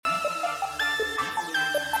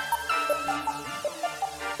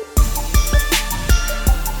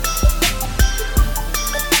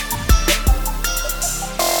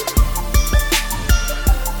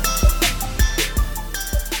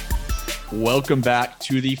Welcome back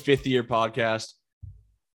to the Fifth Year Podcast.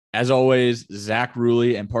 As always, Zach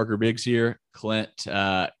Ruley and Parker Biggs here. Clint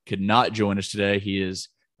could not join us today. He is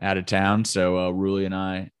out of town, so Ruley and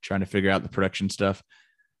I trying to figure out the production stuff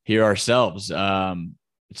here ourselves.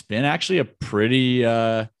 It's been actually a pretty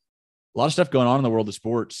a lot of stuff going on in the world of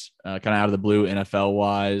sports, kind of out of the blue,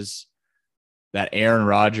 NFL-wise. That Aaron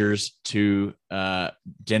Rodgers to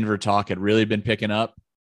Denver talk had really been picking up.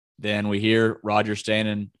 Then we hear Rodgers staying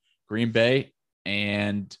in Green Bay,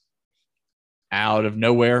 and out of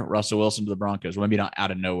nowhere, Russell Wilson to the Broncos. Well, maybe not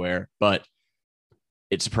out of nowhere, but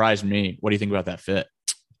it surprised me. What do you think about that fit?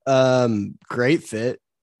 Great fit.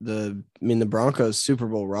 The Broncos Super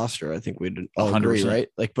Bowl roster, I think we'd all 100%. Agree, right?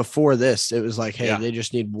 Like before this, it was like, hey, They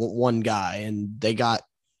just need one guy, and they got,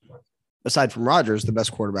 aside from Rodgers, the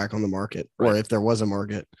best quarterback on the market, or if there was a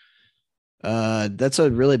market. That's a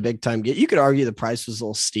really big time get. You could argue the price was a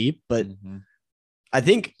little steep, but I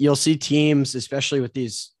think you'll see teams, especially with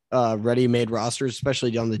these ready-made rosters,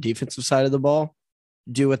 especially on the defensive side of the ball,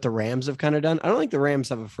 do what the Rams have kind of done. I don't think the Rams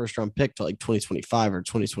have a first-round pick till like 2025 or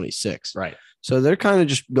 2026. Right. So they're kind of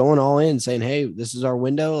just going all in, saying, hey, this is our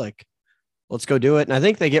window. Like, let's go do it. And I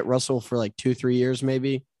think they get Russell for like 2-3 years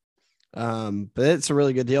maybe. But it's a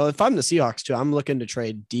really good deal. If I'm the Seahawks too, I'm looking to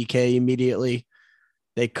trade DK immediately.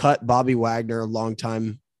 They cut Bobby Wagner, a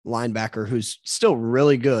longtime linebacker who's still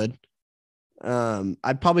really good.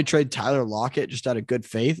 I'd probably trade Tyler Lockett just out of good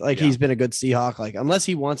faith. He's been a good Seahawk. Like, unless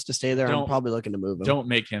he wants to stay there, I'm probably looking to move him. Don't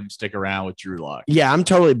make him stick around with Drew Lock. Yeah, I'm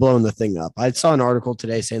totally blowing the thing up. I saw an article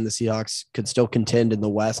today saying the Seahawks could still contend in the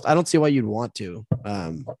West. I don't see why you'd want to.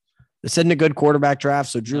 It's in a good quarterback draft,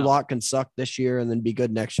 so Drew Lock can suck this year and then be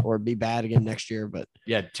good next, or be bad again next year. But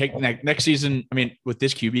yeah, take next season. I mean, with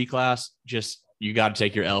this QB class, you got to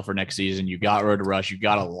take your L for next season. You got rid of Rush. You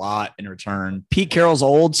got a lot in return. Pete Carroll's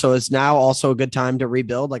old, so it's now also a good time to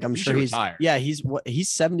rebuild. Like, I'm sure he's retired. Yeah, he's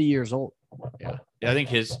 70 years old. Yeah, I think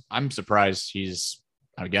I'm surprised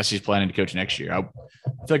I guess he's planning to coach next year. I feel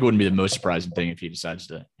like it wouldn't be the most surprising thing if he decides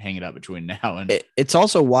to hang it up between now and. It's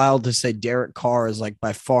also wild to say Derek Carr is like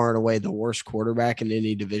by far and away the worst quarterback in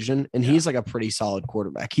any division, and he's like a pretty solid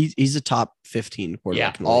quarterback. He's a top 15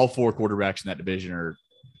 quarterback. Yeah, all four quarterbacks in that division are.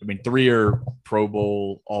 I mean, 3 are Pro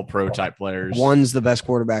Bowl, all pro type players. One's the best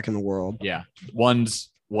quarterback in the world. Yeah. One's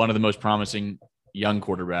one of the most promising young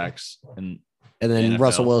quarterbacks. And then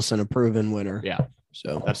Russell Wilson, a proven winner. Yeah.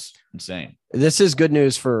 So that's insane. This is good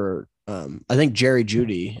news for, I think, Jerry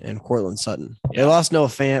Jeudy and Cortland Sutton. Yeah. They lost Noah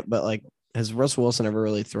Fant, but has Russell Wilson ever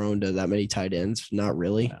really thrown to that many tight ends? Not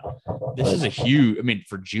really. No. This is a huge,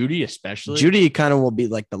 for Jeudy especially. Jeudy kind of will be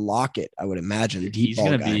like the Lockett, I would imagine. He's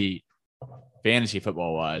going to be. Fantasy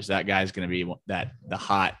football wise, that guy's going to be the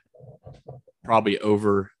hot, probably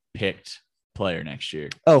overpicked player next year.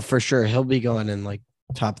 Oh, for sure. He'll be going in like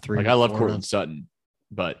top 3. I love Cortland Sutton,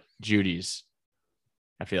 but Judy's,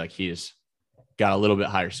 I feel like he's got a little bit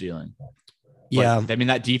higher ceiling. Yeah. But,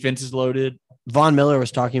 that defense is loaded. Von Miller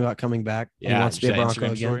was talking about coming back. Yeah. He wants to be a Bronco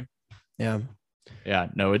again. Story? Yeah. Yeah.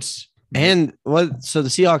 No, it's. And so the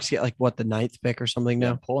Seahawks get the 9th pick or something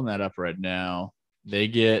now? I'm pulling that up right now. They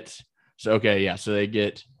get. So they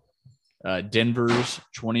get Denver's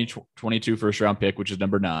 2022 first round pick, which is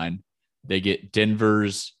number 9. They get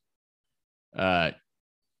Denver's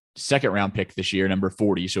second round pick this year, number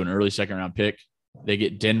 40. So an early second round pick. They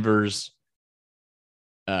get Denver's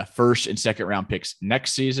first and second round picks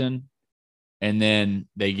next season. And then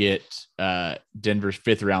they get Denver's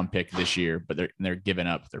 5th round pick this year, but they're giving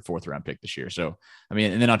up their 4th round pick this year. So,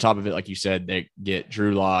 and then on top of it, like you said, they get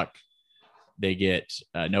Drew Lock. They get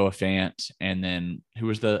Noah Fant, and then who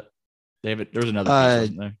was there's another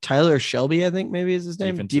piece, there? Tyler Shelby, I think maybe is his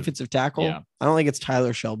name. Defensive tackle. Yeah. I don't think it's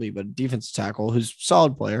Tyler Shelby, but defensive tackle who's a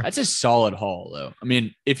solid player. That's a solid haul, though.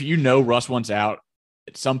 If Russ wants out,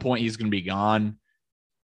 at some point he's going to be gone.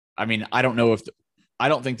 I don't know I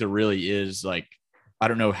don't think there really is I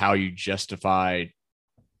don't know how you justify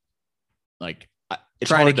it's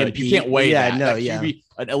trying hard to compete. You can't weigh that. No,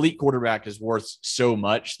 an elite quarterback is worth so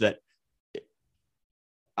much that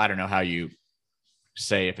I don't know how you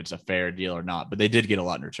say if it's a fair deal or not, but they did get a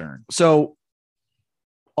lot in return. So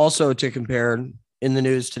also to compare, in the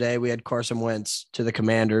news today, we had Carson Wentz to the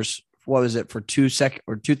Commanders. What was it for 2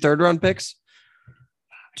 third-round picks?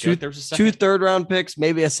 Two third-round picks,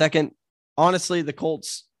 maybe a second. Honestly, the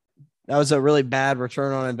Colts, that was a really bad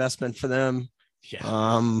return on investment for them.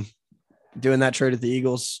 Yeah. Doing that trade at the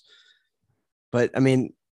Eagles. But,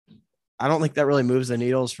 I don't think that really moves the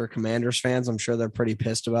needles for Commanders fans. I'm sure they're pretty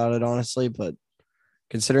pissed about it, honestly. But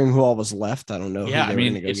considering who all was left, I don't know. Yeah,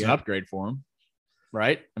 it's an upgrade for them,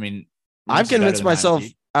 right? I've convinced myself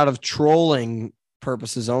out of trolling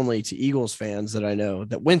purposes only to Eagles fans that I know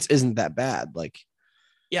that Wentz isn't that bad. Like,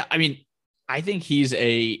 yeah, I mean, I think he's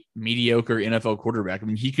a mediocre NFL quarterback. I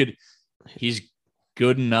mean, he's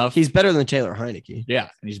good enough. He's better than Taylor Heineke. Yeah,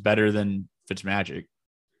 and he's better than Fitzmagic.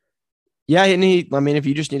 Yeah, and if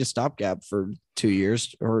you just need a stopgap for 2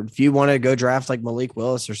 years, or if you want to go draft like Malik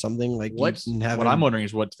Willis or something, like what I'm wondering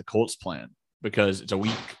is what's the Colts plan, because it's a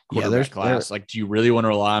weak quarterback class. Like, do you really want to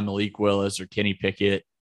rely on Malik Willis or Kenny Pickett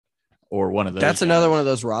or one of those? That's another one of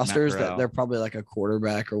those rosters that they're probably like a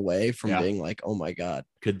quarterback away from being like, oh my God.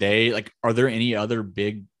 Could they are there any other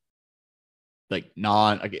big,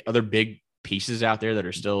 other big pieces out there that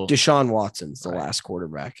are still? Deshaun Watson's the last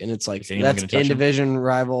quarterback, and it's like that's in division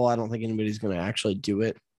rival. I don't think anybody's going to actually do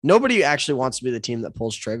it. Nobody actually wants to be the team that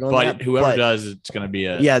pulls trigger on that. Whoever does, it's going to be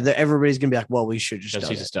everybody's going to be like, well, we should just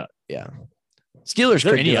he's a stud. Yeah. Steelers. Is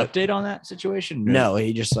there any update on that situation? No,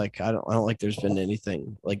 he just I don't like there's been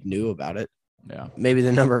anything like new about it. Yeah. Maybe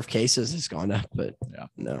the number of cases has gone up, but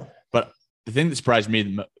no. But the thing that surprised me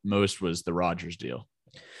the most was the Rodgers deal.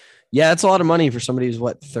 Yeah, it's a lot of money for somebody who's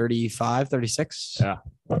 35, 36. Yeah.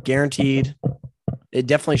 Guaranteed. It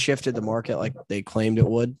definitely shifted the market like they claimed it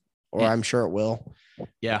would, or I'm sure it will.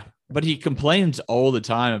 Yeah. But he complains all the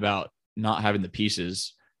time about not having the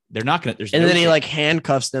pieces. They're not going to. And then he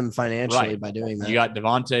handcuffs them financially by doing that. You got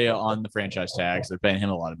Devontae on the franchise tags. They're paying him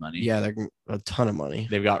a lot of money. Yeah, they're a ton of money.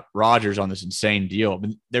 They've got Rodgers on this insane deal. But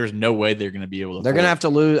there's no way they're going to be able to. They're going to have to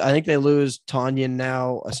lose. I think they lose Tanyan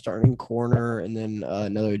now, a starting corner, and then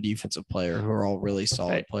another defensive player who are all really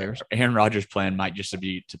solid players. Aaron Rodgers' plan might just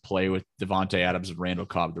be to play with Devontae Adams and Randall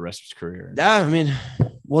Cobb the rest of his career. Yeah, I mean,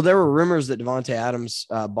 well, there were rumors that Devontae Adams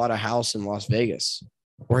bought a house in Las Vegas.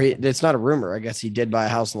 It's not a rumor. I guess he did buy a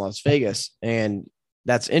house in Las Vegas. And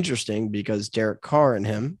that's interesting because Derek Carr and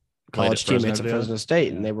him, college teammates at Fresno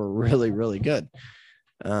State, and they were really, really good.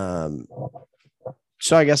 So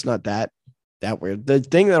I guess not that weird. The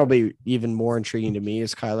thing that'll be even more intriguing to me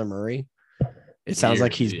is Kyler Murray. It sounds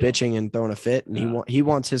like he's bitching and throwing a fit, and he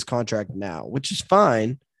wants his contract now, which is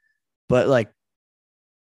fine. But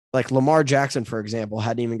like Lamar Jackson, for example,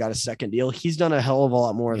 hadn't even got a second deal. He's done a hell of a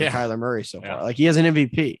lot more than Kyler Murray so far. Like, he has an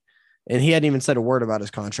MVP, and he hadn't even said a word about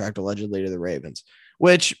his contract allegedly to the Ravens,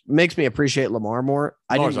 which makes me appreciate Lamar more.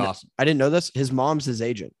 Lamar's awesome. I didn't know this. His mom's his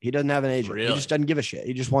agent. He doesn't have an agent. Really? He just doesn't give a shit.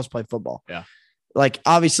 He just wants to play football. Yeah. Like,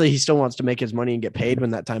 obviously, he still wants to make his money and get paid when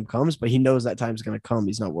that time comes, but he knows that time's going to come.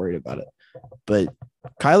 He's not worried about it. But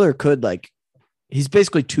Kyler could, he's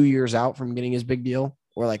basically 2 years out from getting his big deal,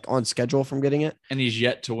 or on schedule from getting it. And he's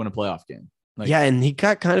yet to win a playoff game. And he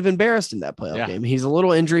got kind of embarrassed in that playoff game. He's a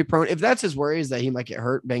little injury prone. If that's his worry, is that he might get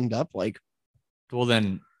hurt, banged up, well,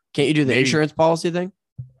 then can't you do the insurance policy thing?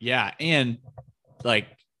 Yeah. And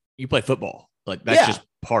you play football. That's just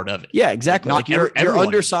part of it. Yeah, exactly. You're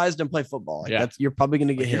undersized and play football. You're probably going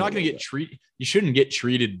to get hit. You're not going to get treated. You shouldn't get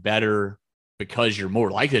treated better because you're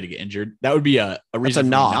more likely to get injured. That would be a reason. That's a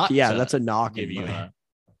knock. That's a knock. Give you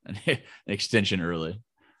an extension early.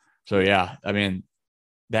 So I mean,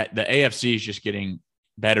 that the AFC is just getting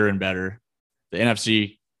better and better. The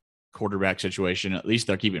NFC quarterback situation, at least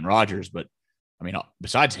they're keeping Rodgers, but I mean,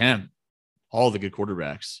 besides him, all the good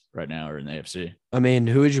quarterbacks right now are in the AFC. I mean,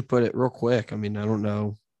 who would you put it real quick? I mean, I don't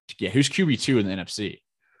know. Yeah, who's QB2 in the NFC?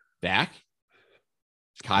 Dak,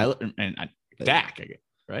 Kyler, and Dak, I guess,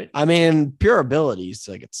 right? I mean, pure abilities,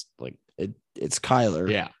 it's Kyler.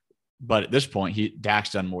 Yeah. But at this point,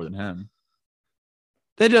 Dak's done more than him.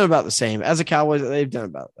 They've done about the same. As a Cowboys, they've done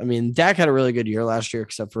about. I mean, Dak had a really good year last year,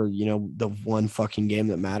 except for, the one fucking game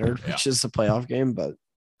that mattered, which is the playoff game. But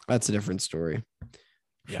that's a different story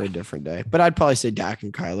for a different day. But I'd probably say Dak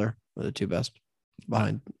and Kyler are the two best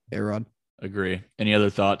behind A-Rod. Agree. Any other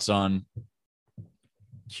thoughts on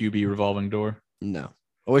QB revolving door? No.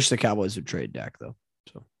 I wish the Cowboys would trade Dak, though.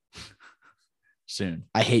 So soon.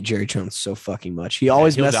 I hate Jerry Jones so fucking much. He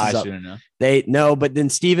always messes up. But then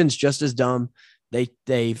Steven's just as dumb. Real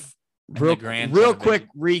quick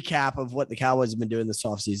recap of what the Cowboys have been doing this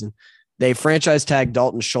offseason. They franchise tag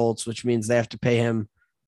Dalton Schultz, which means they have to pay him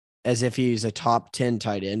as if he's a top 10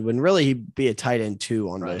 tight end, when really he'd be a tight end 2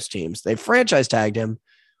 on most teams. They franchise tagged him.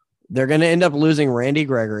 They're going to end up losing Randy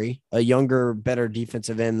Gregory, a younger, better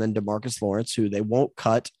defensive end than DeMarcus Lawrence, who they won't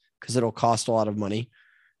cut because it'll cost a lot of money.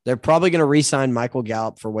 They're probably going to re-sign Michael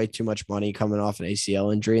Gallup for way too much money coming off an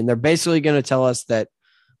ACL injury. And they're basically going to tell us that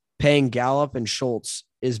paying Gallup and Schultz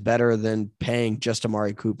is better than paying just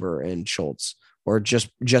Amari Cooper and Schultz, or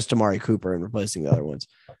just Amari Cooper and replacing the other ones.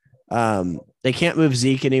 They can't move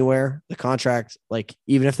Zeke anywhere. The contract,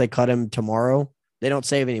 even if they cut him tomorrow, they don't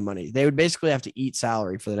save any money. They would basically have to eat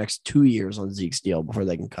salary for the next 2 years on Zeke's deal before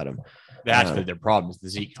they can cut him. That's been their problem is the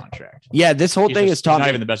Zeke contract. Yeah, this whole thing is not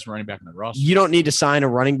even the best running back in the roster. You don't need to sign a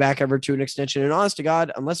running back ever to an extension. And honest to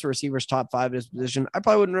God, unless a receiver's top 5 in his position, I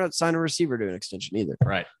probably wouldn't sign a receiver to an extension either.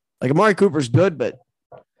 Right. Like Amari Cooper's good, but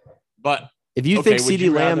if you think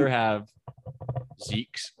CeeDee Lamb rather have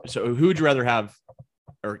Zeke's, so who would you rather have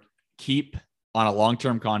or keep on a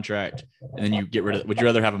long-term contract and then you get rid of? Would you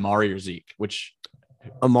rather have Amari or Zeke? Which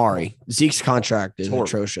Amari. Zeke's contract is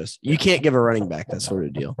atrocious. You can't give a running back that sort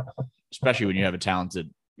of deal. Especially when you have a talented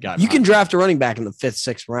guy. You can draft a running back in the 5th,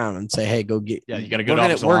 6th round and say, hey, go get. Yeah, you got to go.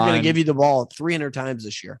 We're going to give you the ball 300 times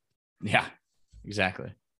this year. Yeah,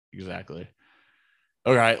 exactly.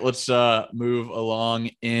 All right, let's move along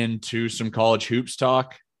into some college hoops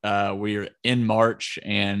talk. We're in March,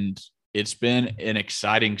 and it's been an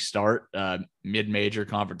exciting start. Mid-major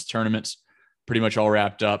conference tournaments pretty much all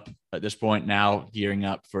wrapped up at this point now, gearing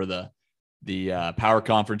up for the power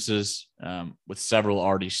conferences with several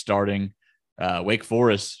already starting. Wake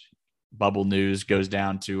Forest bubble news goes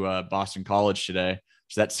down to Boston College today.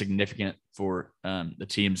 So that's significant for the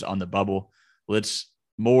teams on the bubble. Let's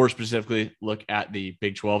more specifically look at the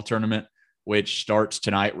Big 12 tournament, which starts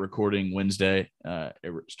tonight, recording Wednesday.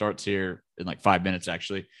 It starts here in like 5 minutes,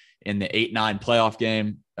 actually, in the 8-9 playoff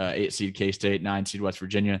game, 8 seed K-State, 9 seed West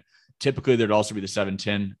Virginia. Typically, there'd also be the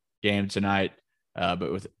 7-10 game tonight,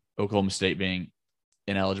 but with Oklahoma State being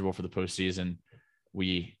ineligible for the postseason,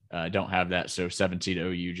 we don't have that. So 7 seed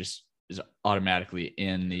OU just is automatically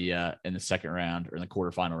in the second round or in the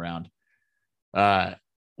quarterfinal round.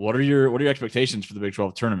 What are your expectations for the Big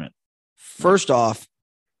 12 tournament? First off,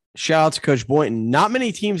 shout out to Coach Boynton. Not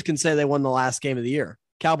many teams can say they won the last game of the year.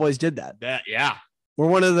 Cowboys did that. Yeah. We're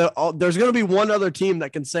one of there's going to be one other team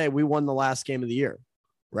that can say we won the last game of the year,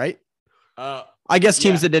 right? I guess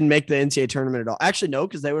teams that didn't make the NCAA tournament at all. Actually, no,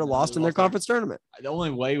 because they would have lost in their conference tournament. The only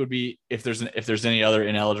way would be if there's any other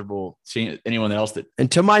ineligible team, anyone else that. And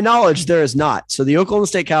to my knowledge, there is not. So the Oklahoma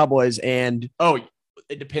State Cowboys and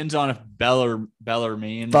it depends on if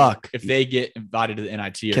Bellarmine, if they get invited to the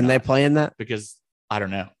NIT. Can they play in that? Because I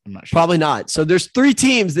don't know. I'm not sure. Probably not. So there's 3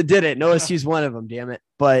 teams that did it. And OSU's one of them. Damn it.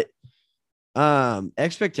 But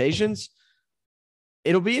expectations.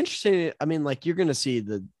 It'll be interesting. I mean, like you're going to see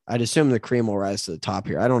I'd assume the cream will rise to the top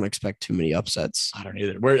here. I don't expect too many upsets. I don't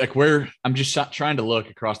either. I'm just trying to look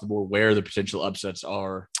across the board where the potential upsets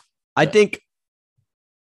are. I think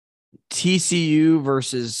TCU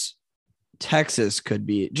versus Texas could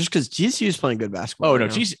be just because TCU is playing good basketball. Oh, no.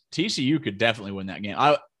 TCU could definitely win that game.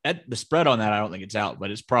 At the spread on that, I don't think it's out, but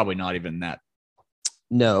it's probably not even that.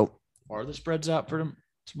 No. Are the spreads out for them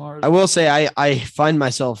tomorrow? I will say I find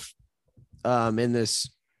myself in this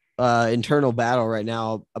internal battle right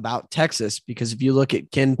now about Texas, because if you look at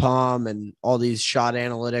KenPom and all these shot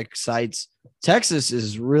analytic sites, Texas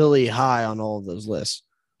is really high on all of those lists.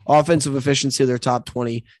 Offensive efficiency, they're top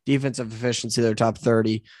 20. Defensive efficiency, they're top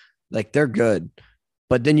 30. Like they're good.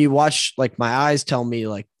 But then you watch, like my eyes tell me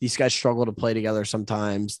like these guys struggle to play together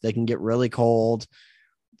sometimes. They can get really cold.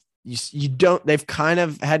 They've kind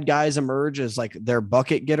of had guys emerge as like their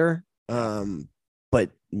bucket getter.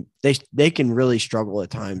 But they can really struggle at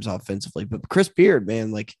times offensively. But Chris Beard,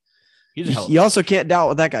 man, like you also can't doubt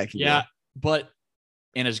what that guy can do. Yeah, but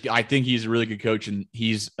I think he's a really good coach, and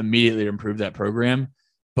he's immediately improved that program.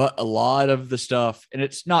 But a lot of the stuff, and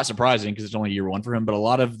it's not surprising because it's only year 1 for him, but a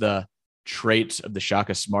lot of the traits of the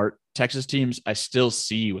Shaka Smart Texas teams I still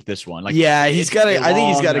see with this one. Like, yeah, I think he's got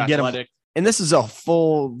to get him. And this is a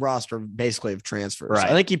full roster basically of transfers. Right.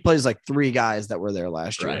 I think he plays like 3 guys that were there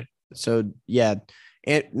last year. Right. So, yeah,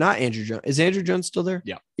 and not Andrew Jones. Is Andrew Jones still there?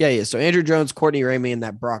 Yeah. Yeah. So Andrew Jones, Courtney Ramey, and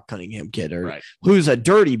that Brock Cunningham kid, who's a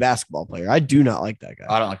dirty basketball player. I do not like that guy.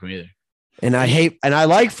 I don't like him either. And I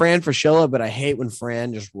like Fran Fraschilla, but I hate when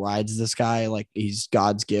Fran just rides this guy like he's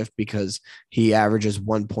God's gift because he averages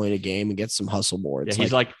 1 point a game and gets some hustle boards.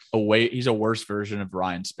 Yeah, he's a worse version of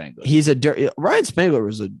Ryan Spangler. Ryan Spangler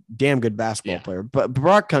was a damn good basketball player, but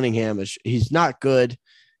Brock Cunningham he's not good.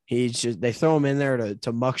 They throw him in there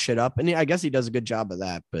to muck shit up, and I guess he does a good job of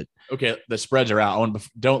that. But okay, the spreads are out.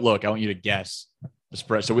 Don't look. I want you to guess the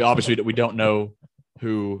spread. So we don't know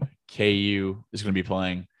who KU is going to be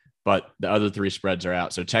playing. But the other 3 spreads are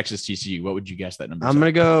out. So Texas, TCU, what would you guess that number? I'm going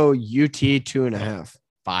to go UT 2.5.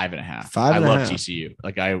 5.5. I love TCU.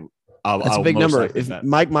 Like that's a big number. If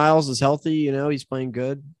Mike Miles is healthy, he's playing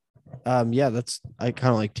good. I kind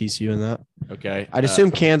of like TCU in that. Okay. I'd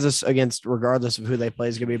assume Kansas regardless of who they play,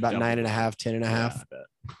 is going to be about 9.5, 10.5. Yeah,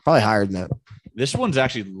 probably higher than that. This one's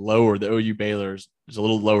actually lower. The OU Baylor's is a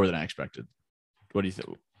little lower than I expected. What do you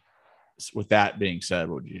think? With that being said,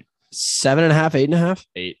 what would you? 7.5, 8.5?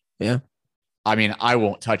 8. Yeah. I mean, I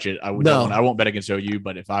won't touch it. I won't bet against OU,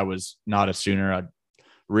 but if I was not a Sooner, I'd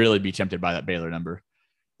really be tempted by that Baylor number.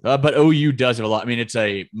 But OU does have a lot. I mean, it's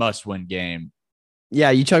a must-win game.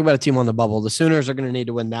 Yeah, you talk about a team on the bubble. The Sooners are going to need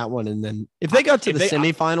to win that one, and then if they got to the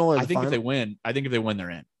semifinal or the final, if they win, they're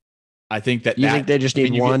in. I think that you think they just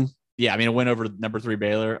need one. Yeah, I mean, a win over number 3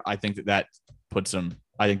 Baylor. I think that puts them.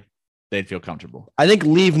 I think they'd feel comfortable. I think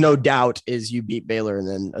leave no doubt is you beat Baylor and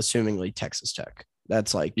then assumingly Texas Tech.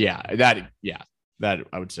 That's like that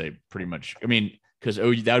I would say pretty much. I mean, because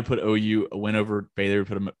that would put OU a win over Baylor, would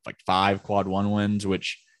put them at like 5 quad 1 wins,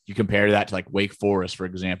 which you compare that to like Wake Forest, for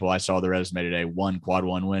example. I saw the resume today, 1 quad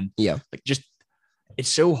 1 win. Yeah, like just it's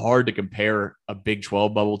so hard to compare a Big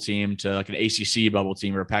 12 bubble team to like an ACC bubble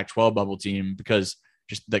team or a Pac-12 bubble team because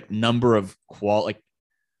just the number of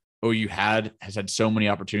OU has had so many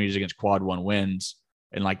opportunities against quad 1 wins,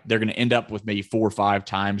 and like they're going to end up with maybe 4 or 5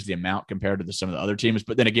 times the amount compared to some of the other teams.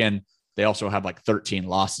 But then again, they also have like 13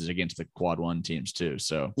 losses against the quad 1 teams too.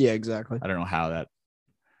 So yeah, exactly. I don't know how that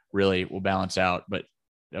really will balance out, but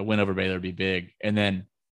a win over Baylor would be big. And then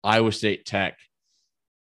Iowa State Tech.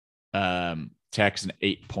 Tech's an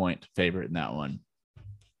 8-point favorite in that one.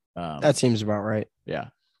 That seems about right. Yeah.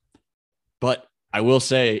 But I will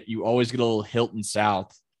say you always get a little Hilton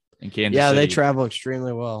South in Kansas City. They travel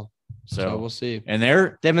extremely well. So we'll see. And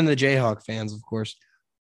them and the Jayhawk fans, of course.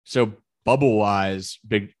 So bubble-wise,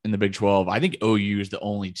 in the Big 12, I think OU is the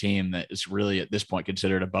only team that is really at this point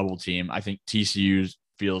considered a bubble team. I think TCU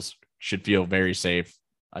should feel very safe.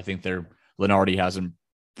 I think Lenardi has them.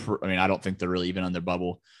 I don't think they're really even on their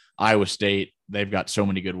bubble. Iowa State, they've got so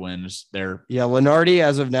many good wins. Lenardi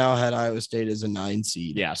as of now had Iowa State as a 9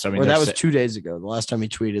 seed. Yeah, so that was 2 days ago. The last time he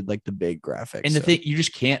tweeted like the big graphic. And the thing, you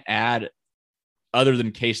just can't add other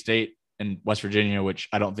than K-State and West Virginia, which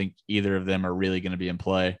I don't think either of them are really going to be in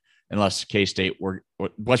play unless K-State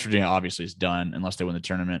West Virginia obviously is done unless they win the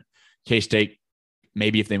tournament. K-State,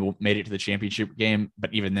 maybe if they made it to the championship game,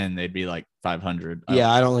 but even then they'd be like 500.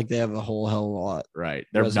 I don't think they have a whole hell of a lot. Right.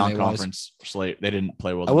 They're non-conference slate. They didn't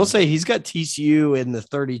play well. I will say he's got TCU in the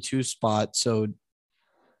 32 spot. So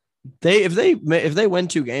if they win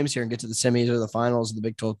 2 games here and get to the semis or the finals of the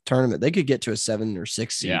Big 12 tournament, they could get to a 7 or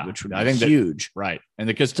 6 seed, which would be huge. Right. And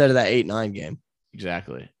instead of that 8-9 game.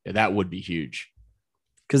 Exactly. Yeah, that would be huge.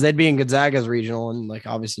 Because they'd be in Gonzaga's regional, and like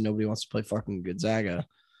obviously nobody wants to play fucking Gonzaga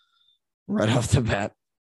right off the bat.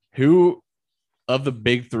 Who of the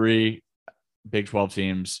Big 3 Big 12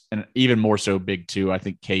 teams, and even more so Big 2, I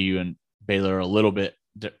think KU and Baylor are a little bit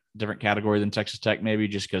different category than Texas Tech, maybe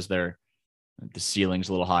just because the ceiling's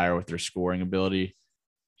a little higher with their scoring ability.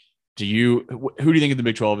 Who do you think in the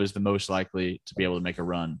Big 12 is the most likely to be able to make a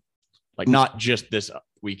run? Like not just this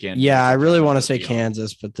weekend. Yeah, I really want to say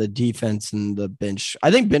Kansas, but the defense and the bench.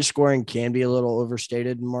 I think bench scoring can be a little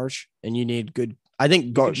overstated in March, and you need good. I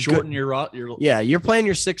think shorten your you're playing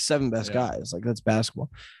your 6-7 best guys. Like that's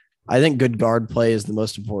basketball. I think good guard play is the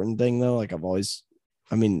most important thing, though. Like it's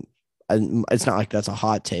not like that's a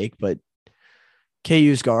hot take, but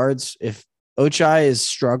KU's guards, if Ochai is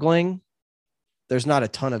struggling, there's not a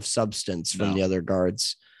ton of substance from the other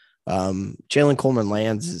guards. Jalen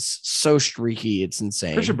Coleman-Lands is so streaky, it's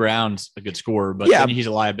insane. Christian Brown's a good scorer, but then he's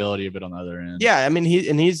a liability a bit on the other end. Yeah, I mean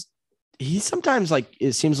he's sometimes like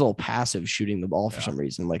it seems a little passive shooting the ball for some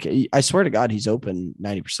reason. Like I swear to God, he's open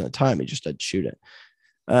 90% of the time. He just doesn't shoot it.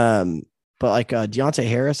 But like Deontay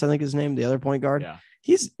Harris, I think his name, the other point guard. Yeah.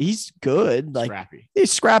 He's good. Like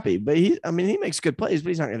he's scrappy, but he makes good plays, but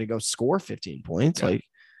he's not going to go score 15 points. Yeah. Like,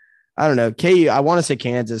 I don't know. KU, I want to say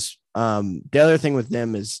Kansas. The other thing with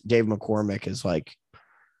them is Dave McCormick is like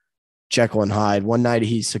Jekyll and Hyde. One night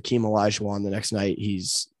he's Hakeem Olajuwon. The next night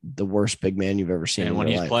he's the worst big man you've ever seen. And when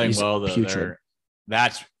he's playing well, though,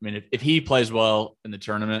 if he plays well in the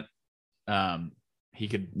tournament, he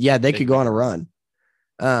could. Yeah, they could go on a run.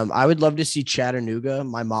 I would love to see Chattanooga.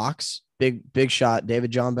 My mocks, big shot.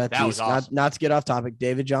 David John Baptiste. That was awesome. Not to get off topic.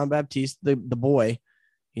 David John Baptiste, the boy.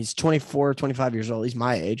 He's 24, 25 years old. He's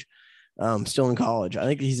my age. Still in college. I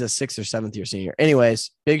think he's a 6th or 7th year senior.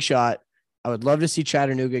 Anyways, big shot. I would love to see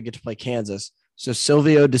Chattanooga get to play Kansas. So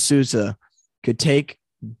Silvio D'Souza could take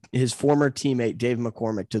his former teammate Dave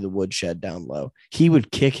McCormick to the woodshed down low. He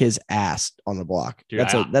would kick his ass on the block. Dude,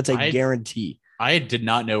 that's a guarantee. I did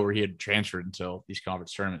not know where he had transferred until these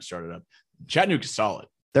conference tournaments started up. Chattanooga's solid.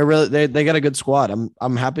 They're really they got a good squad.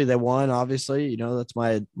 I'm happy they won. Obviously, that's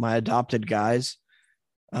my adopted guys.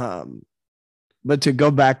 But to go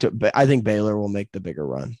back to, I think Baylor will make the bigger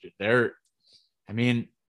run. And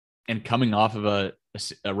coming off of a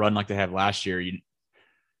run like they had last year,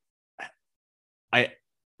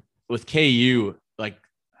 with KU,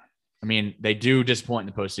 they do disappoint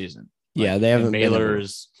in the postseason. Yeah, they haven't.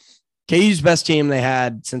 Baylor's KU's best team they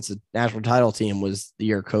had since the national title team was the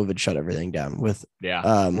year COVID shut everything down. With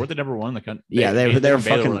we're the number one in the country. They were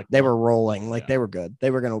fucking. They were rolling like they were good.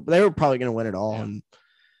 They were probably gonna win it all, and I'm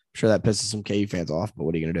sure that pisses some KU fans off. But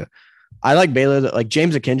what are you gonna do? I like Baylor. Like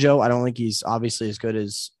James Akinjo, I don't think he's obviously as good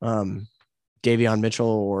as Davion Mitchell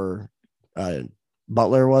or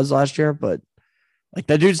Butler was last year, but like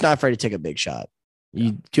that dude's not afraid to take a big shot.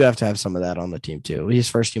 You do have to have some of that on the team too. He's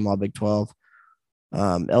first team all Big 12.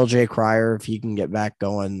 LJ Cryer, if he can get back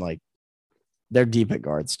going, like they're deep at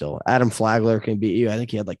guard still. Adam Flagler can beat you. I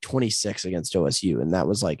think he had like 26 against OSU, and that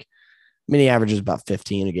was like, I mean, he averages about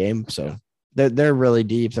 15 a game. So they're really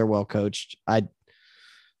deep. They're well coached.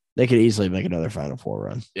 They could easily make another Final Four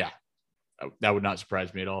run. Yeah, that would not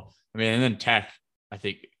surprise me at all. I mean, and then Tech, I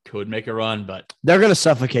think, could make a run, but they're going to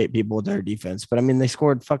suffocate people with their defense. But I mean, they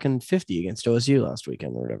scored fucking 50 against OSU last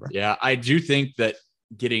weekend or whatever. Yeah, I do think that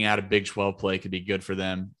getting out of Big 12 play could be good for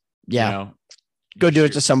them. Yeah. Go do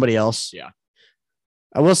it to somebody else. Yeah.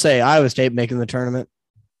 I will say Iowa State making the tournament.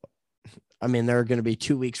 I mean, they're going to be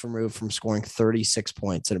 2 weeks removed from scoring 36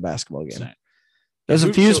 points in a basketball game. Same. There's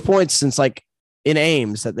a few points since like in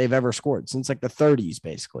Ames that they've ever scored since like the 30s,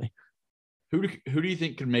 basically. Who do you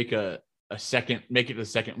think could make a second, make it to the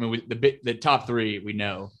second? I mean, the top three we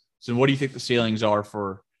know. So what do you think the ceilings are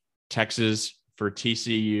for Texas, for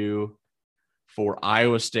TCU, for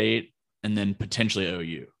Iowa State, and then potentially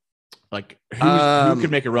OU? Like who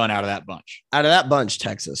could make a run out of that bunch? Out of that bunch,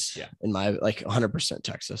 Texas. Yeah. In my 100%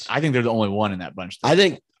 Texas. I think they're the only one in that bunch. I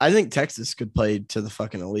think Texas could play to the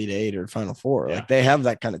fucking Elite Eight or Final Four. Yeah. Like they have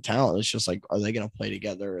that kind of talent. It's just like, are they going to play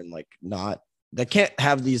together and like not? They can't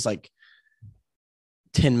have these like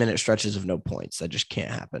 10-minute stretches of no points. That just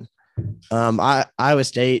can't happen. Iowa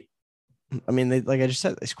State. I mean, they like I just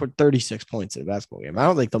said, they scored 36 points in a basketball game. I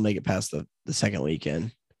don't think they'll make it past the second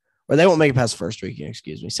weekend. Or they won't make it past the first weekend,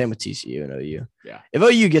 excuse me. Same with TCU and OU. Yeah. If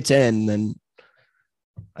OU gets in, then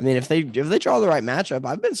I mean, if they draw the right matchup,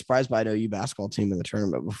 I've been surprised by an OU basketball team in the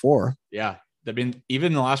tournament before. Yeah. I mean, even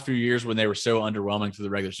in the last few years when they were so underwhelming through the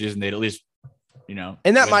regular season, they'd at least,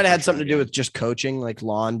 and that might have had something to do with just coaching, like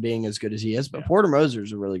Lon being as good as he is. But Porter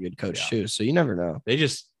Moser's a really good coach too. So you never know. They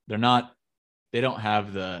don't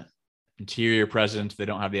have the interior presence. They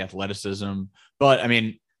don't have the athleticism. But I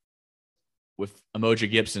mean, with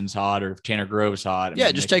Emoja Gibson's hot or if Tanner Grove's hot.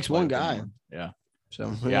 It just takes one guy. Yeah.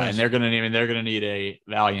 So and they're gonna need a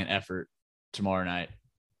valiant effort tomorrow night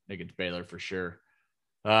against Baylor for sure.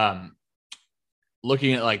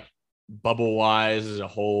 Looking at like bubble wise as a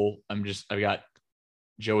whole, I've got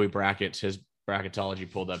Joey Brackett's his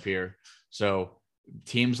bracketology pulled up here. So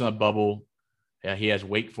teams on the bubble, he has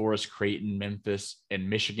Wake Forest, Creighton, Memphis, and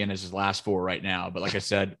Michigan as his last four right now. But like I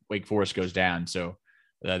said, Wake Forest goes down, so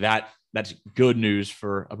that's good news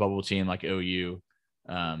for a bubble team like OU.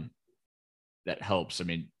 That helps. I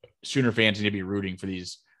mean, Sooner fans need to be rooting for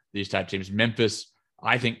these type teams. Memphis,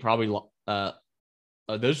 I think probably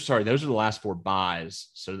those are the last four buys.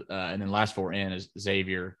 So and then last four in is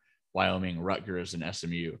Xavier, Wyoming, Rutgers, and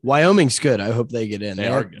SMU. Wyoming's good. I hope they get in.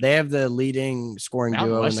 They have the leading scoring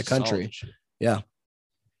duo in the country. Yeah.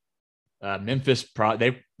 Memphis,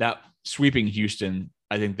 that sweeping Houston,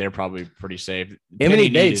 I think they're probably pretty safe. Emily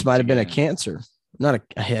Bates might have been a cancer.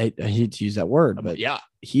 I hate to use that word, but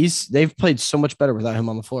they've played so much better without him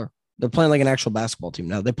on the floor. They're playing like an actual basketball team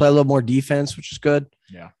now. They play a little more defense, which is good.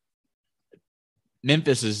 Yeah.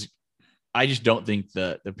 Memphis I just don't think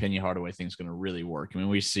the Penny Hardaway thing is going to really work. I mean,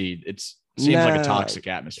 we see it seems like a toxic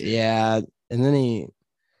atmosphere. Yeah. And then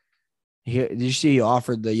did you see he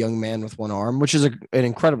offered the young man with one arm, which is an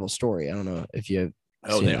incredible story. I don't know if you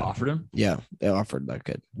they offered him? Yeah, they offered that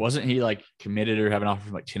kid. Wasn't he like committed or have an offer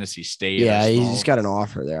from like Tennessee State? Yeah, he's got an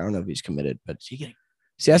offer there. I don't know if he's committed, but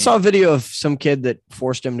I saw a video of some kid that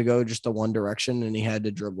forced him to go just the one direction and he had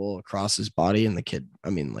to dribble across his body. And the kid,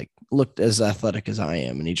 looked as athletic as I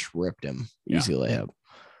am and he just ripped him easy layup,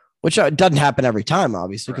 which doesn't happen every time,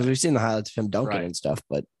 obviously, because we've seen the highlights of him dunking and stuff,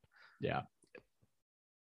 but yeah.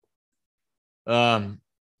 All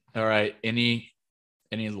right. Any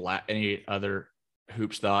other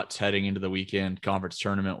hoops thoughts heading into the weekend, conference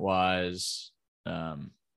tournament wise,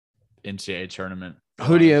 NCAA tournament?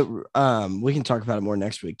 Who do you we can talk about it more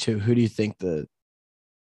next week too. Who do you think the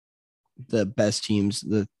best teams,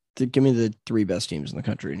 give me the three best teams in the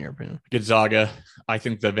country in your opinion? Gonzaga. I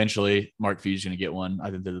think that eventually Mark Few's going to get one.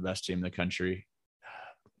 I think they're the best team in the country.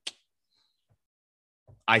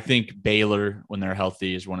 I think Baylor, when they're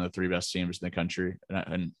healthy, is one of the three best teams in the country.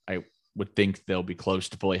 And I would think they'll be close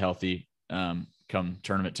to fully healthy come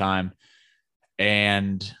tournament time.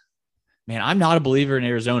 And, man, I'm not a believer in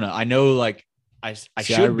Arizona. I know, like, I See,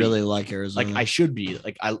 should really like Arizona. Like I should be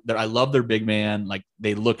like I love their big man. Like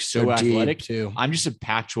they look so They're athletic too. I'm just a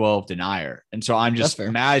Pac-12 denier, and so I'm just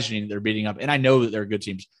imagining they're beating up. And I know that they're good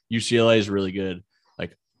teams. UCLA is really good.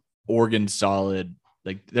 Like Oregon's solid.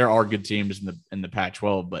 Like there are good teams in the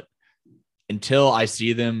Pac-12, but until I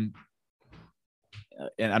see them,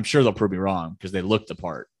 and I'm sure they'll prove me wrong because they look the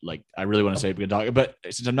part. Like I really want to say Kentucky, but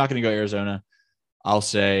since I'm not going to go Arizona, I'll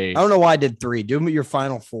say I don't know why I did 3. Do your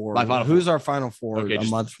final 4. Who's our final 4? Okay, a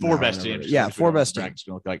month from 4 now, best teams. Yeah, 4 best teams. It's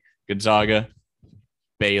going to look like Gonzaga,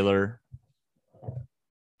 Baylor.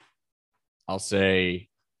 I'll say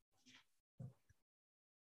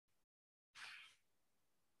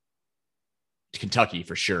Kentucky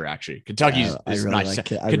for sure. Actually, Kentucky's is really nice.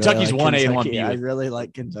 Kentucky's 1A and 1B. I really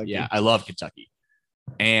like Kentucky. Yeah, I love Kentucky.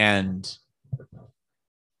 And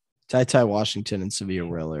Ty Washington and Sevilla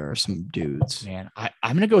really are some dudes. Man, I'm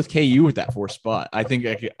going to go with KU with that 4th spot. I think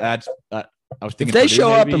that's I was thinking if they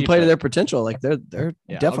show up and play to their potential, like they're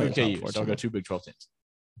definitely KU. Don't go 2 Big 12 teams.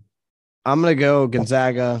 I'm going to go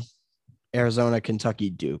Gonzaga, Arizona, Kentucky,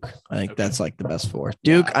 Duke. I think that's like the best 4.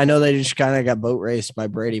 Duke, I know they just kind of got boat raced by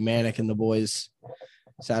Brady Manick and the boys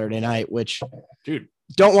Saturday night, which dude,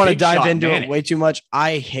 don't want to dive into it way too much.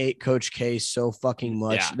 I hate Coach K so fucking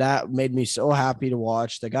much. Yeah. That made me so happy to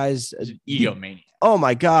watch. The guy's an egomaniac. Oh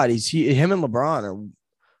my God. Him and LeBron are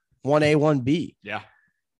 1A, 1B. Yeah.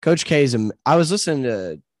 Coach K's. I was listening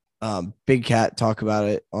to Big Cat talk about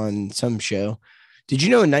it on some show. Did you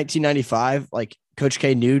know in 1995, like Coach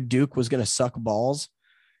K knew Duke was going to suck balls.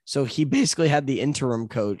 So he basically had the interim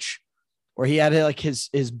coach, or he had like his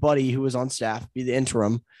buddy who was on staff be the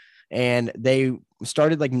interim. And they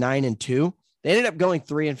started like 9-2. They ended up going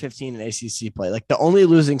 3-15 in ACC play, like the only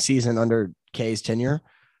losing season under K's tenure.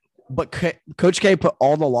 But Coach K put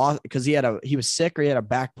all the loss because he was sick or he had a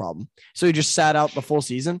back problem. So he just sat out the full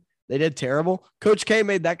season. They did terrible. Coach K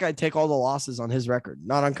made that guy take all the losses on his record,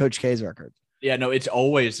 not on Coach K's record. Yeah, no, there's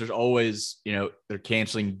always, they're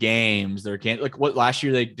canceling games. Like what last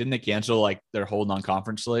year they cancel like their whole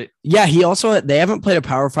non-conference slate. Yeah. They haven't played a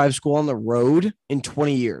Power 5 school on the road in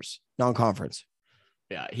 20 years, non-conference.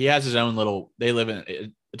 Yeah. He has his own they live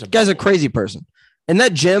in it's guy's a crazy person. And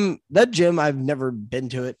that gym, I've never been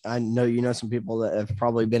to it. I know, some people that have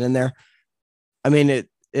probably been in there. I mean, it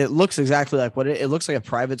looks exactly like it looks like a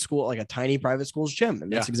private school, like a tiny private school's gym.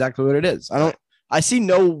 And that's exactly what it is. I see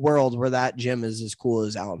no world where that gym is as cool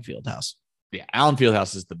as Allen Fieldhouse. Yeah, Allen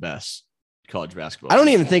Fieldhouse is the best college basketball. I don't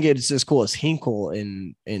even think it's as cool as Hinkle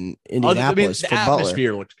in Indianapolis. The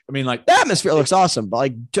atmosphere looks. The atmosphere looks awesome,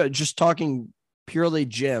 but just talking purely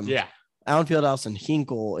gym. Yeah, Allen Fieldhouse and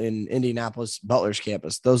Hinkle in Indianapolis, Butler's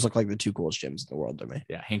campus. Those look like the 2 coolest gyms in the world to me.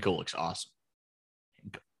 Yeah, Hinkle looks awesome.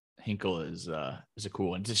 Hinkle is a cool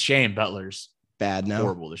one. It's a shame Butler's bad now.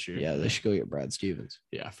 Horrible this year. Yeah, they should go get Brad Stevens.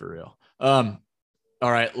 Yeah, for real.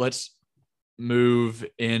 All right, let's move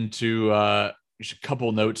into just a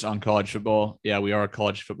couple notes on college football. Yeah, we are a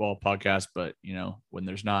college football podcast, but when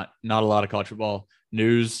there's not a lot of college football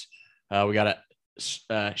news, we got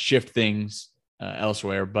to shift things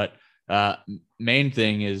elsewhere. But main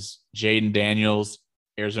thing is Jaden Daniels,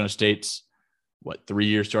 Arizona State's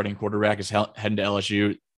 3-year starting quarterback, is heading to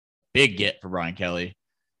LSU. Big get for Brian Kelly.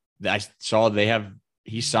 I saw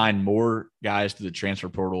he signed more guys to the transfer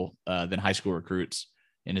portal than high school recruits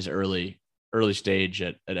in his early stage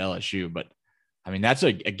at LSU. But I mean, that's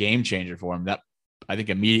a game changer for him. That I think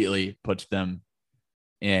immediately puts them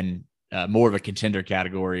in more of a contender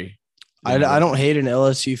category. I don't hate an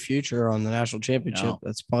LSU future on the national championship. No.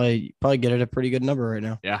 That's probably get it a pretty good number right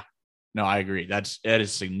now. Yeah, no, I agree. That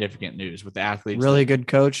is significant news with the athletes. Really good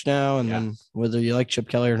coach now. And then whether you like Chip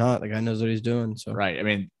Kelly or not, the guy knows what he's doing. So right. I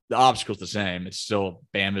mean, the obstacle's the same. It's still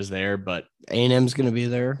Bama's there, but A&M's going to be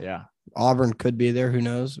there. Yeah. Auburn could be there. Who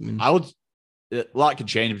knows? I mean, a lot could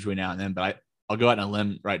change between now and then, but I'll go out on a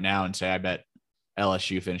limb right now and say I bet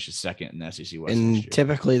LSU finishes second in the SEC West. And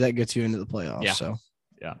typically that gets you into the playoffs.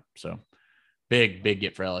 Yeah. So big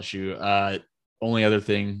get for LSU. Only other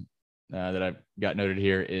thing that I've got noted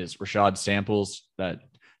here is Rashad Samples, that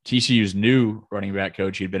TCU's new running back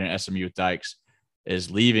coach. He'd been at SMU with Dykes,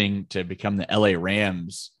 is leaving to become the LA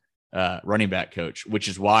Rams running back coach, which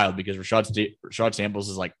is wild because Rashad Samples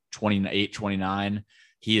is like 28, 29.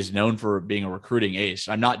 He is known for being a recruiting ace.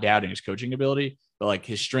 I'm not doubting his coaching ability, but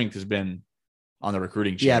his strength has been on the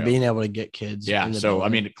recruiting chair. Yeah, being able to get kids. Yeah, so building. I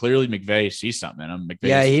mean, clearly McVay sees something.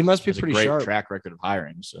 He must be pretty sharp. Track record of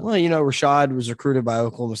hiring. So Rashad was recruited by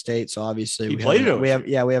Oklahoma State, so obviously we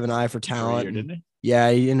have an eye for talent. Didn't he?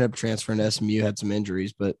 Yeah, he ended up transferring to SMU, had some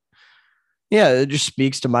injuries, but Yeah, it just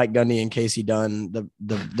speaks to Mike Gundy and Casey Dunn,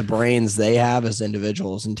 the brains they have as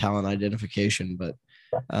individuals and talent identification. But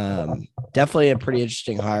definitely a pretty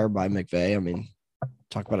interesting hire by McVay. I mean,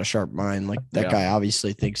 talk about a sharp mind. Like that guy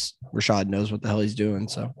obviously thinks Rashad knows what the hell he's doing.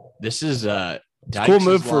 So this is cool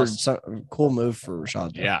move for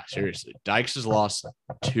Rashad. Yeah, seriously. Dykes has lost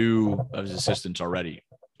 2 of his assistants already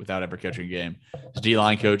without ever coaching a game. His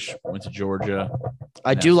D-line coach went to Georgia.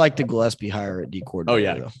 I do like the Gillespie hire at D coordinator. Oh,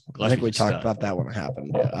 yeah. Though. I think we talked about that when it happened.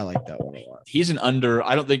 Yeah, I like that one a lot. He's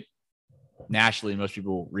I don't think nationally most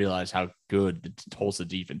people realize how good the Tulsa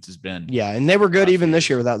defense has been. Yeah, and they were good even this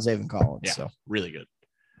year without Zaven Collins. Yeah, so really good.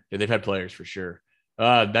 Yeah, they've had players for sure.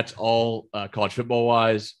 That's all college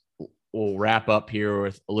football-wise. We'll wrap up here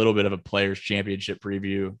with a little bit of a players championship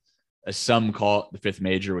preview. As some call it the 5th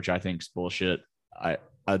major, which I think is bullshit.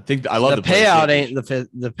 I think I love the payout ain't the 5th.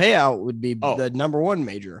 The payout would be the number 1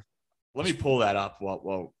 major. Let me pull that up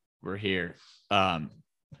while we're here. But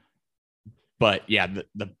yeah,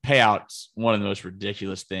 the payout's one of the most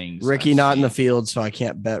ridiculous things. Ricky not in the field, so I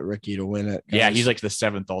can't bet Ricky to win it. Yeah, he's like the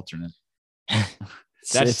 7th alternate.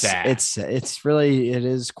 That's sad. It's really, it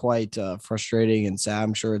is quite frustrating and sad.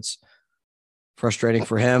 I'm sure it's frustrating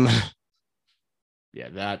for him. Yeah,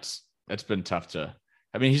 that's been tough to.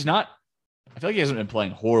 I mean, I feel like he hasn't been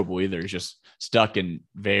playing horrible either. He's just stuck in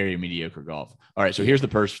very mediocre golf. All right, so here's the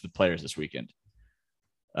purse for the players this weekend.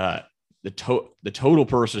 The total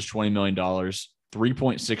purse is $20 million,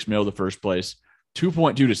 3.6 mil to first place,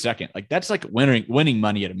 2.2 to second. Like that's like winning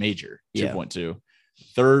money at a major. 2.2.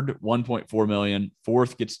 Third, 1.4 million.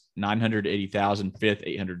 Fourth gets 980,000. Fifth,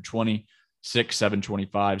 820. Sixth,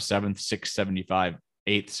 725. Seventh, 675.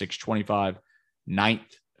 Eighth, 625.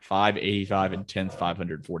 Ninth, 585, and 10th,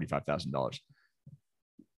 $545,000.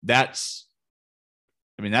 That's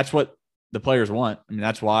what the players want. I mean,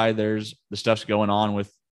 that's why there's the stuff's going on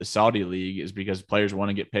with the Saudi league is because players want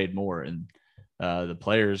to get paid more. And the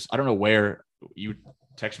players, I don't know where you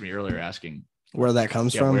texted me earlier asking where that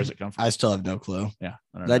comes from. Where does it come from? I still have no clue. Yeah.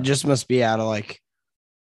 That just must be out of like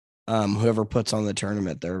whoever puts on the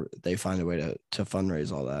tournament, they find a way to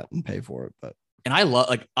fundraise all that and pay for it. But and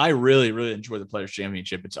I really, really enjoy the Players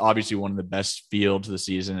Championship. It's obviously one of the best fields of the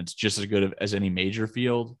season. It's just as good as any major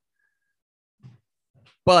field.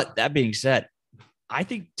 But that being said, I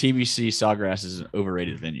think TBC Sawgrass is an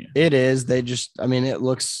overrated venue. It is.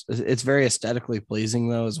 It's very aesthetically pleasing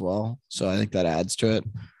though as well. So I think that adds to it.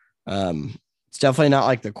 It's definitely not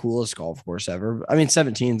like the coolest golf course ever. I mean,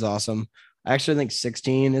 17 is awesome. I actually think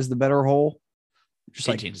 16 is the better hole. Just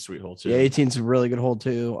 18 is a sweet hole too. Yeah, 18 is a really good hole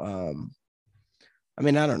too. I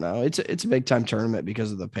mean, I don't know. It's a big time tournament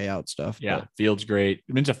because of the payout stuff. Yeah, field's great.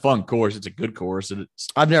 I mean, it's a fun course. It's a good course.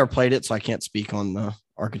 I've never played it, so I can't speak on the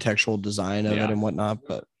architectural design of it and whatnot.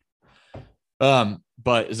 But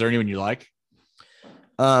is there anyone you like?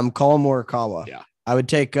 Colin Morikawa. Yeah, I would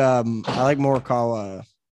take. I like Morikawa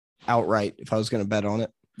outright if I was going to bet on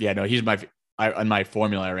it. Yeah, no, he's on my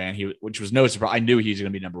formula I ran, which was no surprise. I knew he's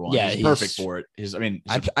going to be number 1. Yeah, he's perfect for it.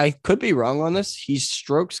 I could be wrong on this. He's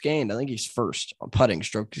strokes gained. I think he's first on putting,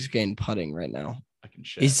 strokes gained putting right now. I can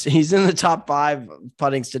check. He's in the top 5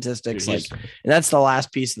 putting statistics. Dude, and that's the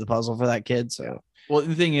last piece of the puzzle for that kid. So, well,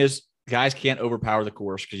 the thing is, guys can't overpower the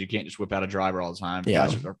course because you can't just whip out a driver all the time. Yeah.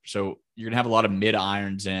 So you're gonna have a lot of mid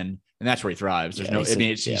irons in, and that's where he thrives.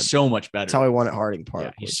 He's so much better. That's how he won at Harding Park.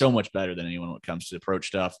 Yeah, he's so much better than anyone when it comes to approach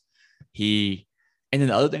stuff. And then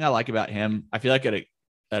the other thing I like about him, I feel like at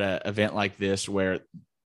an event like this where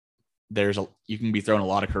you can be throwing a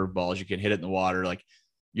lot of curveballs, you can hit it in the water. Like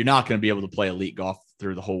you're not going to be able to play elite golf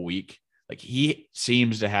through the whole week. Like he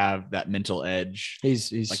seems to have that mental edge.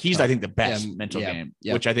 He's I think the best mental game,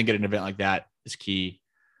 which I think at an event like that is key.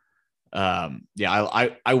 I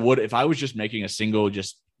would, if I was just making a single,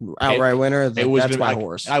 just outright winner, that's my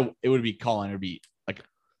horse. It would be Colin. It would be like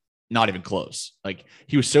not even close. Like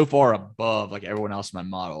he was so far above like everyone else in my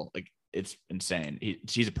model. Like it's insane.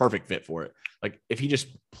 He's a perfect fit for it. Like if he just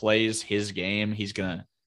plays his game, he's gonna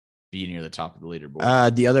be near the top of the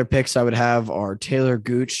leaderboard. The other picks I would have are Taylor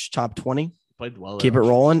Gooch, top 20. Played well. Keep it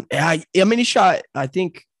rolling. Yeah, I mean he shot I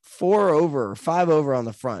think 5 over on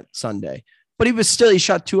the front Sunday, but he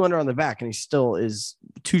shot 2 under on the back, and he still is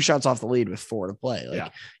 2 shots off the lead with 4 to play.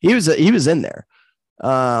 Like he was in there.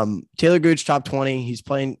 Taylor Gooch, top 20. He's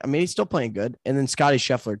playing. I mean, he's still playing good. And then Scotty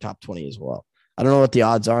Scheffler, top 20 as well. I don't know what the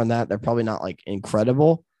odds are on that. They're probably not like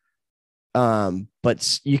incredible.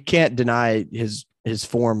 But you can't deny his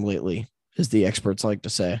form lately, as the experts like to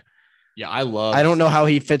say. Yeah, I don't know how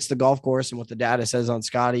he fits the golf course and what the data says on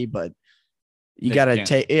Scotty, but you got to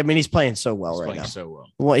take. I mean, he's playing so well right now. So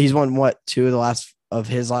well. He's won 2 of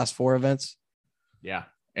his last 4 events. Yeah,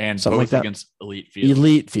 and something both like that against elite fields.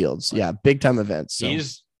 Elite fields, yeah, big time events. So.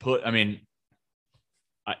 He's put. I mean,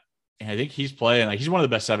 I think he's playing like he's one of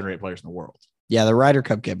the best 7 or 8 players in the world. Yeah, the Ryder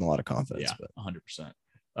Cup gave him a lot of confidence. Yeah,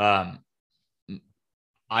 100%.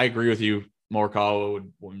 I agree with you. Morikawa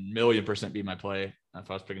would 1,000,000% be my play if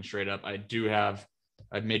I was picking straight up.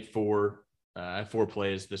 I've made 4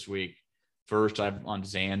 plays this week. First, I'm on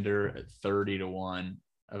Xander at 30-1.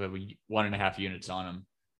 I have 1.5 units on him.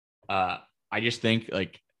 I just think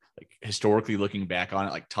like historically looking back on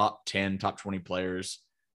it, like top 10, top 20 players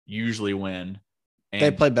usually win. And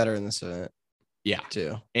they play better in this event. Yeah.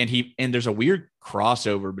 Too. And there's a weird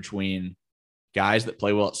crossover between guys that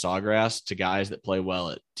play well at Sawgrass to guys that play well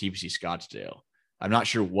at TPC Scottsdale. I'm not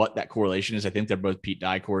sure what that correlation is. I think they're both Pete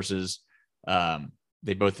Dye courses.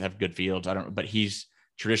 They both have good fields. But he's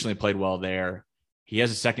traditionally played well there. He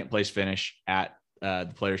has a 2nd place finish at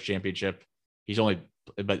the Players Championship.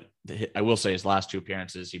 But I will say his last 2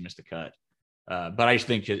 appearances, he missed the cut. But I just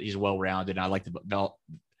think he's well-rounded. And I like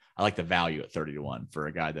the value at 30-1 for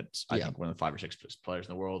a guy that's I think one of the 5 or 6 players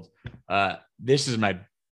in the world. This is my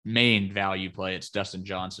main value play. It's Dustin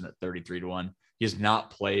Johnson at 33-1. He has not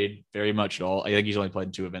played very much at all. I think he's only played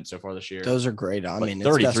in 2 events so far this year. Those are great. I mean,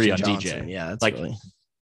 33 on Johnson. DJ. Yeah, that's like really.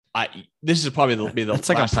 This is probably the It's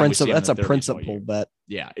like a principle. That's a principle bet.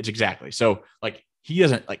 Yeah, it's exactly. So like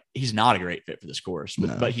he's not a great fit for this course,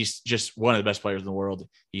 but he's just one of the best players in the world.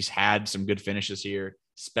 He's had some good finishes here,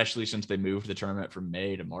 especially since they moved the tournament from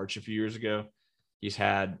May to March a few years ago. He's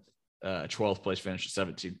had a 12th place finish, a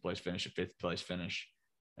 17th place finish, a 5th place finish,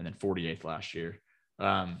 and then 48th last year.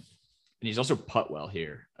 And he's also putt well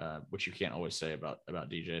here, which you can't always say about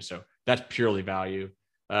DJ. So that's purely value.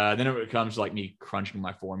 Then when it comes to like me crunching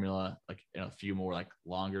my formula, like a few more like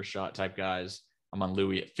longer shot type guys, I'm on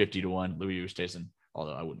Louis at 50-1. Louis Oosthuizen,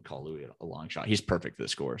 although I wouldn't call Louis a long shot. He's perfect for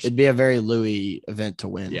this course. It'd be a very Louis event to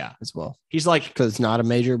win. Yeah, as well. He's like because it's not a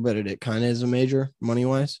major, but it kind of is a major money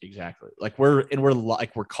wise. Exactly. Like we're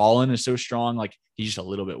calling is so strong. Like he's just a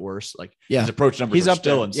little bit worse. Like his approach numbers he's are up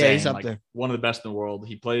still there. insane. Yeah, he's up like, there. One of the best in the world.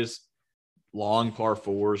 He plays long par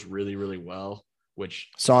 4s really, really well, which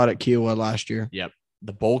saw it at Kiowa last year. Yep.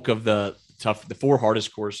 The bulk of the 4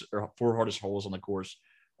 hardest holes on the course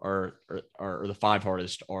are the 5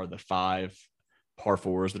 hardest are the 5 par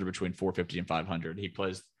 4s that are between 450 and 500. He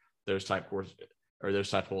plays those type courses or those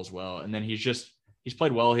type holes well. And then he's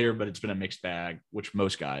played well here, but it's been a mixed bag, which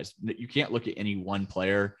most guys, you can't look at any one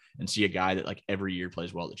player and see a guy that like every year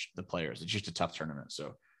plays well, the players. It's just a tough tournament.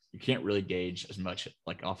 So you can't really gauge as much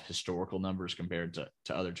like off historical numbers compared to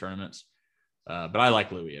other tournaments. But I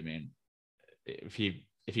like Louis. I mean, if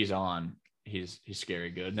he's on, he's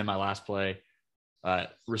scary good. And then my last play,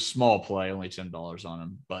 small play, only $10 on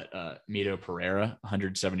him, but Mito Pereira,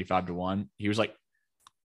 175-1. He was like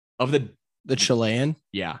of the Chilean.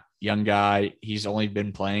 Yeah. Young guy. He's only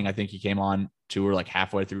been playing. I think he came on tour like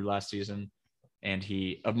halfway through last season. And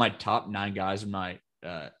of my top 9 guys in my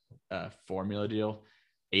formula deal,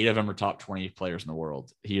 8 of them are top 20 players in the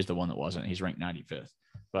world. He is the one that wasn't. He's ranked 95th.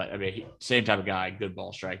 But I mean, same type of guy, good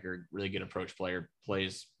ball striker, really good approach player,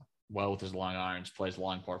 plays well with his long irons, plays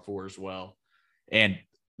long par 4 as well. And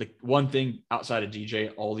the one thing outside of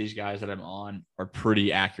DJ, all these guys that I'm on are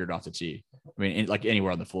pretty accurate off the tee. I mean, like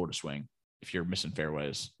anywhere on the floor to swing. If you're missing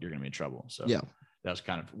fairways, you're going to be in trouble. So yeah, that was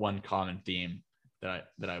kind of one common theme that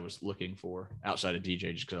I was looking for outside of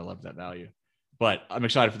DJ, just because I love that value. But I'm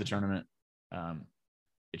excited for the tournament.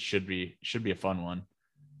 It should be a fun one.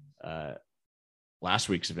 Last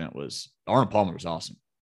week's event was Arnold Palmer was awesome.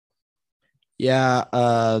 Yeah,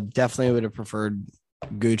 definitely would have preferred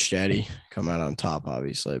Gooch Daddy come out on top,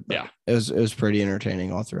 obviously. But yeah, it was pretty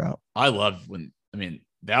entertaining all throughout. I loved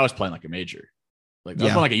that was playing like a major, like that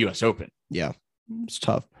was playing like a U.S. Open. Yeah, it's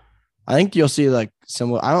tough. I think you'll see like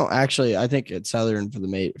similar. I think at Southern for the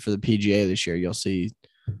PGA this year, you'll see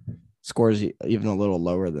scores even a little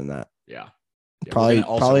lower than that. Yeah.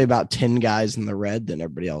 Probably about 10 guys in the red, then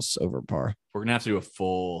everybody else over par. We're gonna have to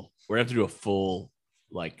do a full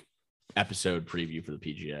like episode preview for the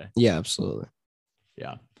PGA. Yeah, absolutely.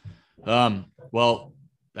 Yeah. Well,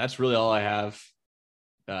 that's really all I have.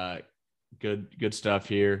 Good stuff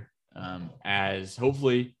here. As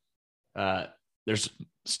hopefully there's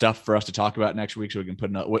stuff for us to talk about next week, so we can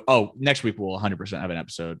put next week we'll 100% have an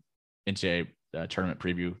episode into a tournament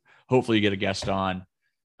preview. Hopefully you get a guest on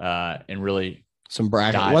and really some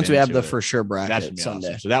bracket once we have the for sure bracket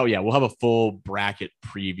Sunday. Awesome. So we'll have a full bracket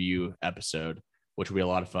preview episode, which will be a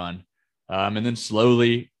lot of fun. And then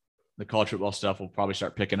slowly the college football stuff will probably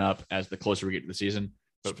start picking up as the closer we get to the season.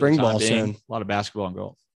 But spring ball soon. A lot of basketball and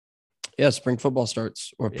golf. Yeah, spring football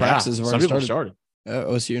starts or practices have already started.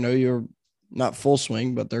 started. So you know you're not full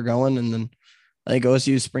swing, but they're going. And then I think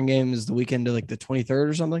OSU's spring game is the weekend to like the 23rd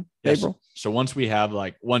or something, yes. April. So once we have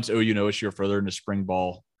once OU knows you're further into spring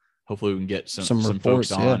ball, hopefully we can get some reports,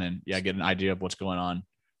 folks on and get an idea of what's going on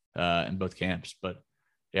in both camps. But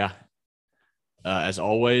as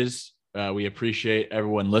always, we appreciate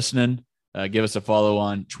everyone listening. Give us a follow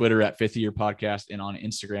on Twitter at 50 Year Podcast and on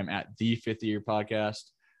Instagram at the 50 Year Podcast.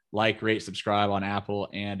 Like, rate, subscribe on Apple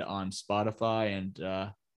and on Spotify,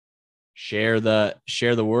 and share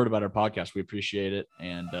the word about our podcast. We appreciate it,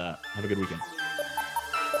 and have a good weekend.